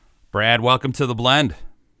Brad, welcome to the blend.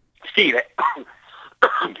 Steve,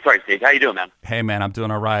 sorry, Steve. How you doing, man? Hey, man, I'm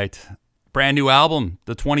doing all right. Brand new album,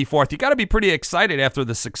 the 24th. You got to be pretty excited after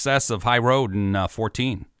the success of High Road in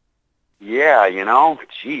 14. Yeah,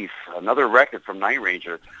 geez, another record from Night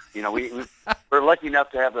Ranger. We're lucky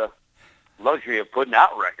enough to have the luxury of putting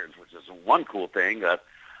out records, which is one cool thing.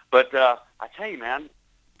 But I tell you, man,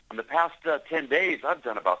 in the past 10 days, I've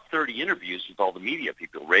done about 30 interviews with all the media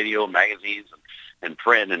people, radio, magazines, and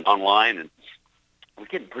print and online, and we're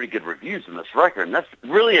getting pretty good reviews in this record, and that's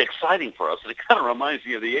really exciting for us. And it kind of reminds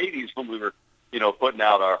me of the 80s when we were, putting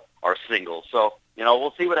out our singles. So,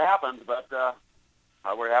 we'll see what happens, but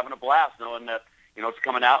we're having a blast knowing that, it's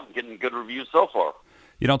coming out and getting good reviews so far.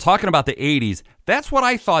 Talking about the 80s, that's what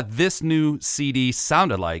I thought this new CD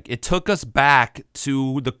sounded like. It took us back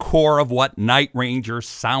to the core of what Night Ranger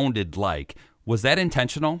sounded like. Was that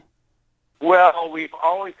intentional? Well, we've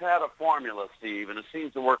always had a formula, Steve, and it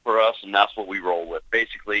seems to work for us, and that's what we roll with.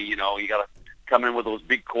 Basically, you got to come in with those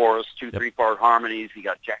big chorus, 2-3-part harmonies. You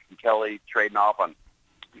got Jack and Kelly trading off on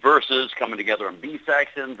verses, coming together on B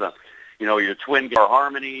sections, your twin guitar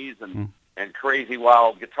harmonies, and crazy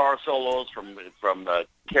wild guitar solos from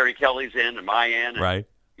Kerry Kelly's end and my end. And right.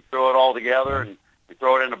 You throw it all together, and you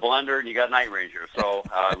throw it in a blender, and you got Night Ranger. So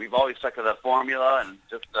we've always stuck to that formula, and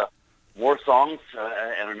just more songs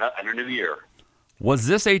and a new year. Was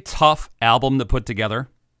this a tough album to put together?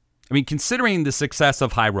 I mean, considering the success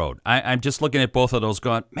of High Road, I'm just looking at both of those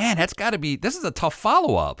going, man, this is a tough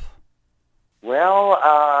follow-up. Well,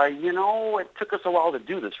 it took us a while to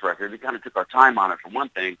do this record. We kind of took our time on it, for one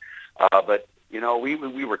thing. But,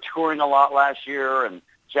 we were touring a lot last year, and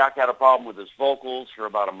Jack had a problem with his vocals for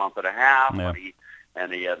about a month and a half, yeah.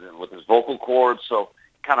 and he had with his vocal cords, so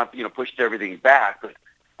kind of, pushed everything back. But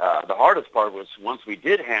the hardest part was once we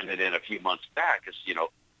did hand it in a few months back is,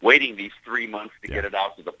 waiting these 3 months to get it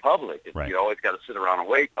out to the public. And, right. You always got to sit around and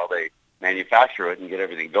wait till they manufacture it and get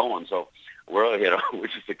everything going. So we're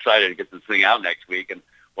just excited to get this thing out next week, and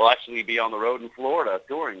we'll actually be on the road in Florida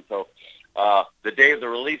touring. So the day of the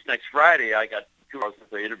release next Friday, I got 2 hours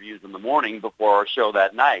of interviews in the morning before our show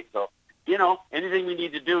that night. So, anything we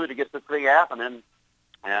need to do to get this thing happening.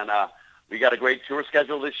 And we got a great tour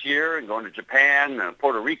schedule this year, and going to Japan and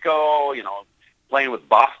Puerto Rico, playing with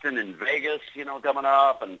Boston and Vegas, coming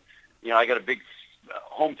up. And, I got a big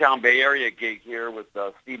hometown Bay Area gig here with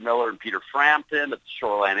Steve Miller and Peter Frampton at the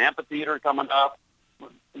Shoreline Amphitheater coming up,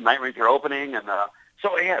 Night Ranger opening. And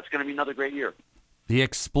so, yeah, it's going to be another great year. The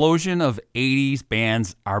explosion of 80s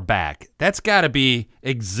bands are back. That's got to be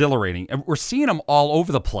exhilarating. We're seeing them all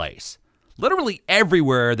over the place. Literally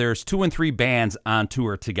everywhere, there's 2 and 3 bands on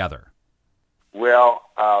tour together. Well,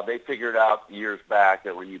 they figured out years back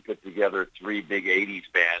that when you put together 3 big 80s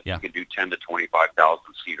bands, you could do 10 to 25,000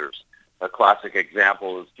 seaters. A classic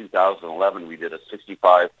example is 2011. We did a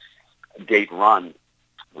 65-date run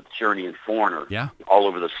with Journey and Foreigner all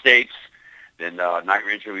over the States. Then Night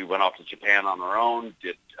Ranger, we went off to Japan on our own,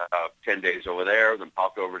 did 10 days over there, then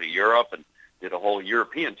popped over to Europe and did a whole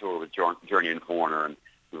European tour with Journey and Foreigner. And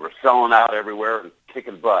we were selling out everywhere and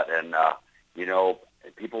kicking butt. And,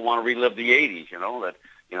 people want to relive the 80s,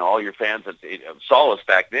 all your fans that saw us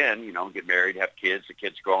back then, get married, have kids, the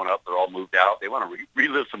kids growing up, they're all moved out. They want to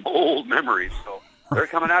relive some old memories. So they're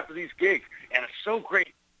coming after these gigs. And it's so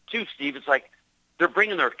great, too, Steve. It's like they're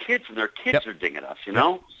bringing their kids, and their kids are dinging us,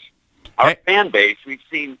 Our fan base, we've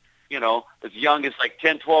seen, as young as like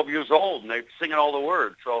 10, 12 years old, and they're singing all the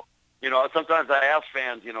words. So, sometimes I ask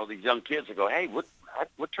fans, these young kids, I go, hey, what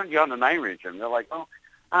turned you on to Night Ranger? And they're like, oh,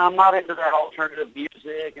 I'm not into that alternative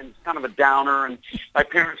music, and it's kind of a downer. And my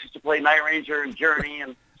parents used to play Night Ranger and Journey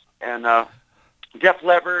and Def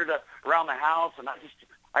Leppard around the house, and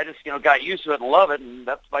I just got used to it and love it, and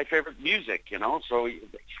that's my favorite music, So you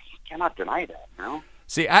cannot deny that,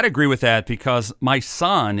 See, I'd agree with that because my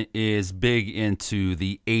son is big into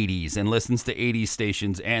the 80s and listens to 80s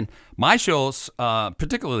stations. And my shows,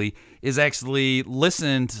 particularly, is actually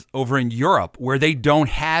listened over in Europe where they don't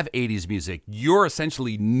have 80s music. You're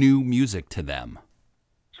essentially new music to them.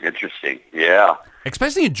 Interesting, yeah.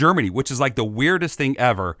 Especially in Germany, which is like the weirdest thing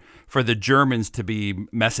ever for the Germans to be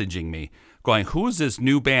messaging me, going, who's this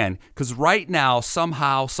new band? Because right now,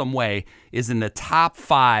 somehow, some way, is in the top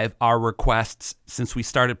 5 our requests since we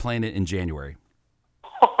started playing it in January.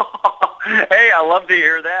 Hey, I love to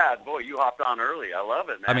hear that. Boy, you hopped on early. I love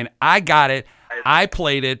it, man. I mean, I got it. I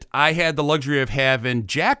played it. I had the luxury of having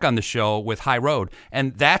Jack on the show with High Road,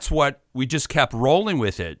 and that's what we just kept rolling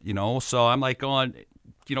with it, So I'm like going,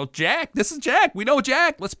 Jack, this is Jack. We know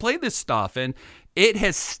Jack. Let's play this stuff. And it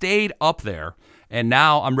has stayed up there. And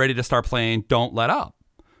now I'm ready to start playing Don't Let Up.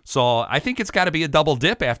 So I think it's got to be a double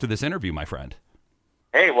dip after this interview, my friend.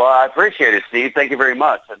 Hey, well, I appreciate it, Steve. Thank you very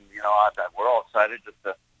much. And, we're all excited just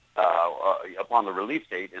to, upon the release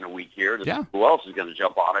date in a week here to see who else is going to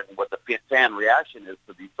jump on it and what the fan reaction is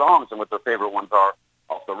to these songs and what their favorite ones are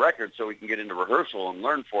off the record, so we can get into rehearsal and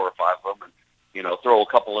learn 4 or 5 of them and, throw a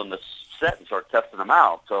couple in the set and start testing them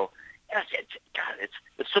out. So,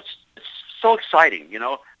 it's so exciting,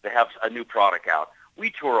 to have a new product out. We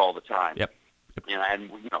tour all the time. Yep. And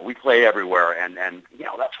we play everywhere, and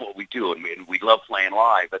that's what we do, and we love playing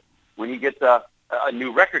live. But when you get a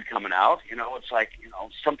new record coming out, it's like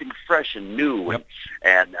something fresh and new, and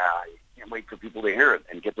can't wait for people to hear it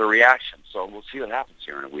and get their reaction. So we'll see what happens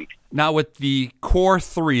here in a week. Now, with the core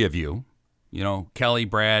 3 of you, Kelly,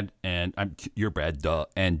 Brad, and you're Brad,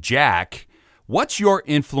 and Jack, what's your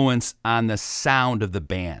influence on the sound of the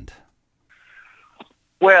band?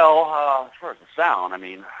 Well, as far as the sound, I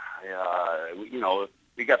mean,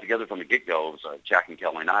 we got together from the get-go. It was Jack and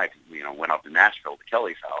Kelly and I, went up to Nashville to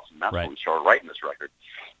Kelly's house, and that's when we started writing this record.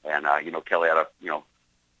 And, Kelly had a,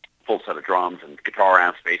 full set of drums and guitar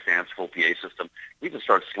amps, bass amps, full PA system. We just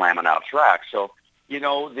started slamming out tracks. So,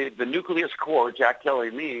 the nucleus core, Jack, Kelly,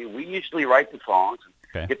 and me, we usually write the songs,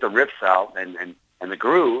 and get the riffs out and the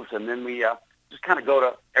grooves, and then we just kind of go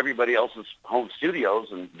to everybody else's home studios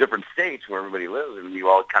in different states where everybody lives, and we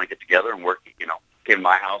all kind of get together and work, came to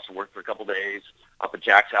my house and worked for a couple of days, up at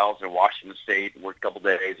Jack's house in Washington State and worked a couple of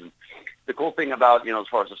days. And the cool thing about, as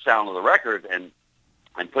far as the sound of the record and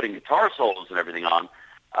putting guitar solos and everything on,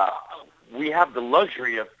 we have the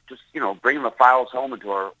luxury of just, bringing the files home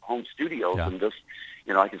into our home studios and just,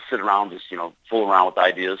 I can sit around just, fool around with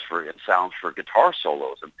ideas for sounds for guitar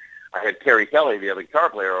solos. And I had Kerry Kelly, the other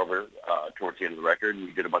guitar player, over towards the end of the record, and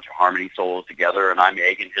we did a bunch of harmony solos together, and I'm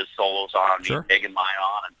egging his solos on, he's egging mine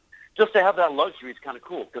on, and just to have that luxury is kind of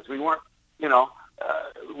cool, because we weren't,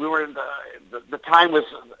 we were in the time was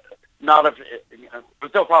not of,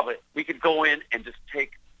 but no problem. We could go in and just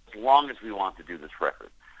take as long as we want to do this record.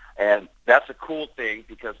 And that's a cool thing,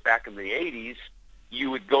 because back in the 80s, you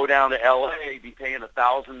would go down to L.A., be paying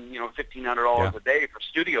 $1,000, $1,500 a day for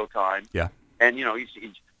studio time. Yeah. And,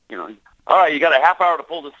 all right, you got a half hour to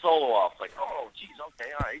pull this solo off. It's like, oh, geez,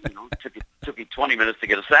 okay, all right. It took you 20 minutes to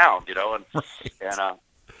get a sound, and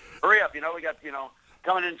hurry up, we got,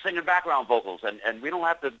 coming in and singing background vocals, and we don't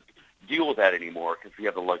have to deal with that anymore because we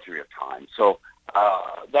have the luxury of time. So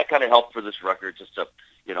that kind of helped for this record, just to,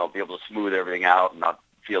 be able to smooth everything out and not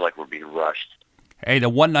feel like we're being rushed. Hey, the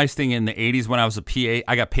one nice thing in the 80s when I was a PA,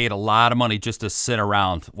 I got paid a lot of money just to sit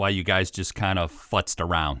around while you guys just kind of futzed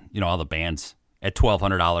around, all the bands, at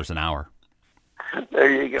 $1,200 an hour.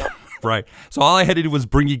 There you go. Right. So all I had to do was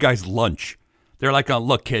bring you guys lunch. They're like,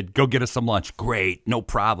 look, kid, go get us some lunch. Great, no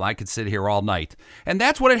problem. I could sit here all night. And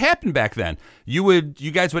that's what had happened back then. You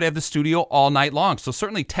guys would have the studio all night long. So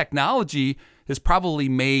certainly technology has probably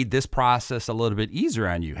made this process a little bit easier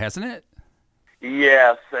on you, hasn't it?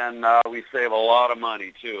 Yes, and we save a lot of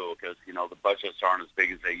money, too, because, the budgets aren't as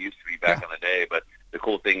big as they used to be back in the day. But the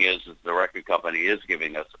cool thing is the record company is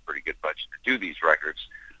giving us a pretty good budget to do these records.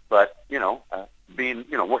 But, being,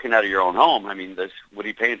 working out of your own home, I mean, what are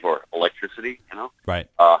you paying for? Electricity, Right.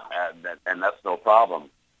 And that's no problem.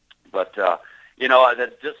 But,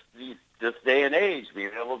 that just this day and age, being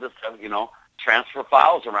able to just, transfer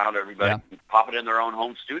files around everybody and pop it in their own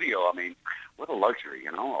home studio. I mean, what a luxury,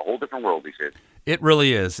 a whole different world these days. It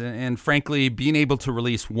really is. And frankly, being able to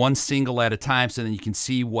release one single at a time so then you can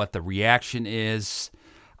see what the reaction is,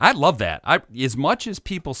 I love that. As much as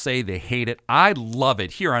people say they hate it, I love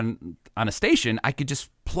it. Here on a station, I could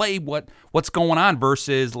just play what's going on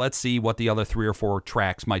versus let's see what the other 3 or 4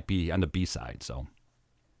 tracks might be on the B-side. So,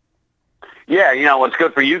 yeah, what's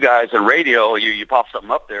good for you guys on radio, you pop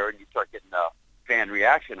something up there and you start getting a fan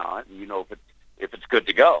reaction on it, and if it's good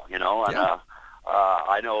to go, And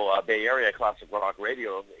I know Bay Area classic rock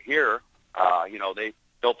radio here,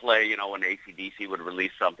 they'll play, when AC/DC would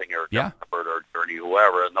release something, or Bird or Journey,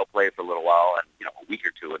 whoever, and they'll play it for a little while, and a week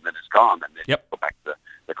or two, and then it's gone, and then go back to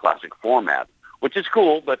the classic format, which is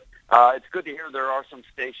cool. But it's good to hear there are some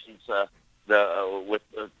stations with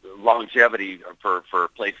longevity for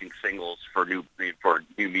placing singles for new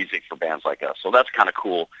music for bands like us. So that's kind of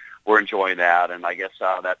cool. We're enjoying that, and I guess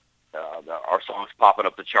that our songs popping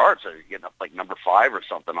up the charts, getting up like number 5 or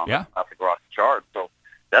something on the classic rock chart. So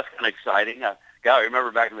that's kind of exciting. God, I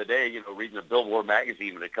remember back in the day, reading the Billboard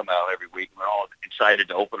magazine when it come out every week. We're all excited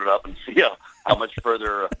to open it up and see how much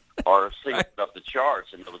further our singles up the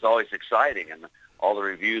charts, and it was always exciting. And all the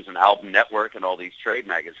reviews and Album Network and all these trade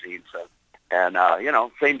magazines. And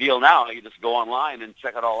same deal now. You just go online and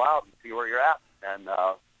check it all out and see where you're at. And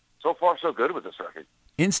so far, so good with this record.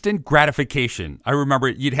 instant gratification. I remember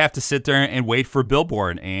you'd have to sit there and wait for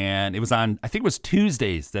Billboard, and it was on, I think it was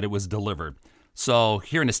Tuesdays that it was delivered. So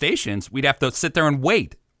here in the stations, we'd have to sit there and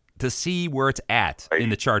wait to see where it's at in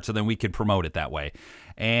the chart so then we could promote it that way.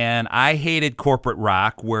 And I hated corporate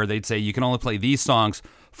rock where they'd say you can only play these songs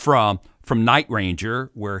from Night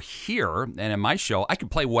Ranger, where here and in my show, I can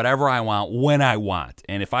play whatever I want when I want.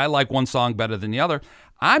 And if I like one song better than the other,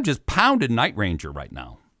 I'm just pounding Night Ranger right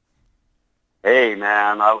now. Hey,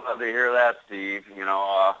 man, I love to hear that, Steve. You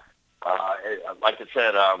know, like I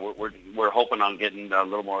said, we're hoping on getting a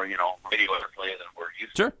little more, radio airplay than we're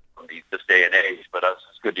used to this day and age. But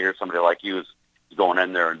it's good to hear somebody like you is going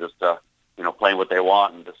in there and just, playing what they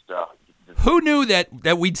want and just. Who knew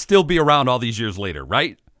that we'd still be around all these years later,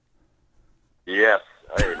 right? Yes.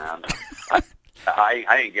 Hey, man.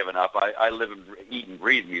 I ain't giving up. I live and eat and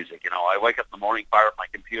breathe music. I wake up in the morning, fire up my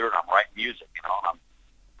computer, and I'm writing music. And I'm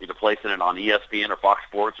either placing it on ESPN or Fox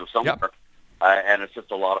Sports or somewhere. Yep. And it's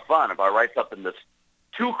just a lot of fun. If I write something that's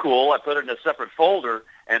too cool, I put it in a separate folder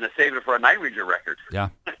and I save it for a Night Ranger record. Yeah.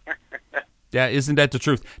 Yeah, isn't that the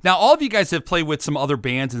truth? Now, all of you guys have played with some other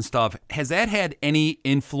bands and stuff. Has that had any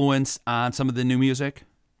influence on some of the new music?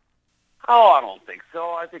 Oh, I don't think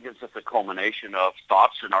so. I think it's just a culmination of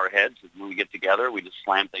thoughts in our heads. When we get together, we just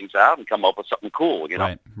slam things out and come up with something cool,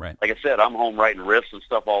 Right. Like I said, I'm home writing riffs and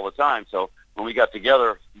stuff all the time. So when we got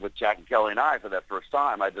together with Jack and Kelly and I for that first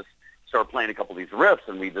time, I just started playing a couple of these riffs,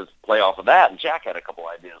 and we just play off of that. And Jack had a couple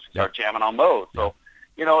ideas. We started jamming on those. So,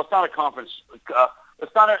 it's not a conference.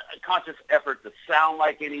 It's not a conscious effort to sound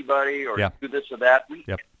like anybody or do this or that.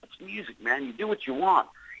 It's music, man. You do what you want.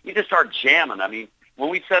 You just start jamming. I mean, when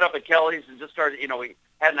we set up at Kelly's and just started, we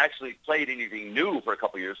hadn't actually played anything new for a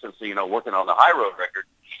couple of years since, working on the High Road record.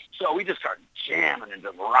 So we just started jamming and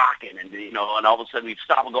just rocking and, and all of a sudden we'd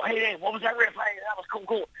stop and go, hey, what was that riff? Hey, that was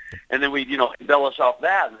cool. And then we'd, embellish off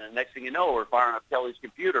that. And then next thing you know, we're firing up Kelly's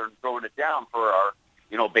computer and throwing it down for our,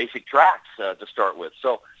 basic tracks to start with.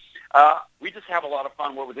 So we just have a lot of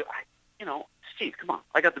fun what we do. Steve, come on.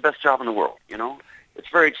 I got the best job in the world, It's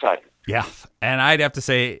very exciting. Yeah, and I'd have to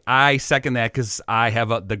say I second that because I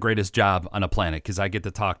have the greatest job on the planet because I get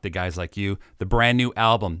to talk to guys like you. The brand new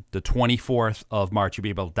album, the 24th of March, you'll be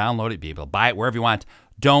able to download it, be able to buy it wherever you want.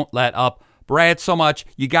 Don't Let Up. Brad, so much.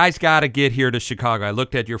 You guys got to get here to Chicago. I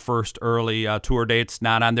looked at your first early tour dates,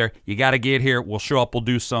 not on there. You got to get here. We'll show up. We'll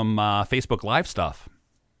do some Facebook Live stuff.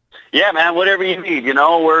 Yeah, man, whatever you need.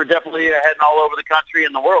 We're definitely heading all over the country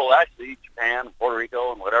and the world, actually, Japan, Puerto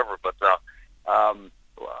Rico, and whatever. But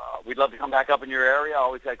we'd love to come back up in your area.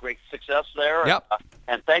 Always had great success there. Yep.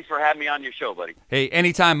 And thanks for having me on your show, buddy. Hey,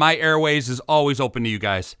 anytime. My airways is always open to you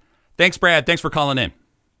guys. Thanks, Brad. Thanks for calling in.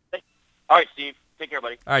 All right, Steve. Take care,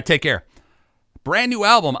 buddy. All right, take care. Brand new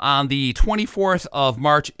album on the 24th of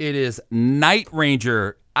March. It is Night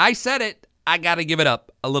Ranger. I said it. I got to give it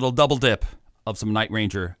up. A little double dip of some Night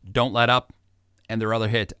Ranger. Don't Let Up. And their other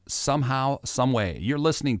hit, Somehow, Someway. You're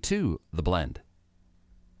listening to The Blend.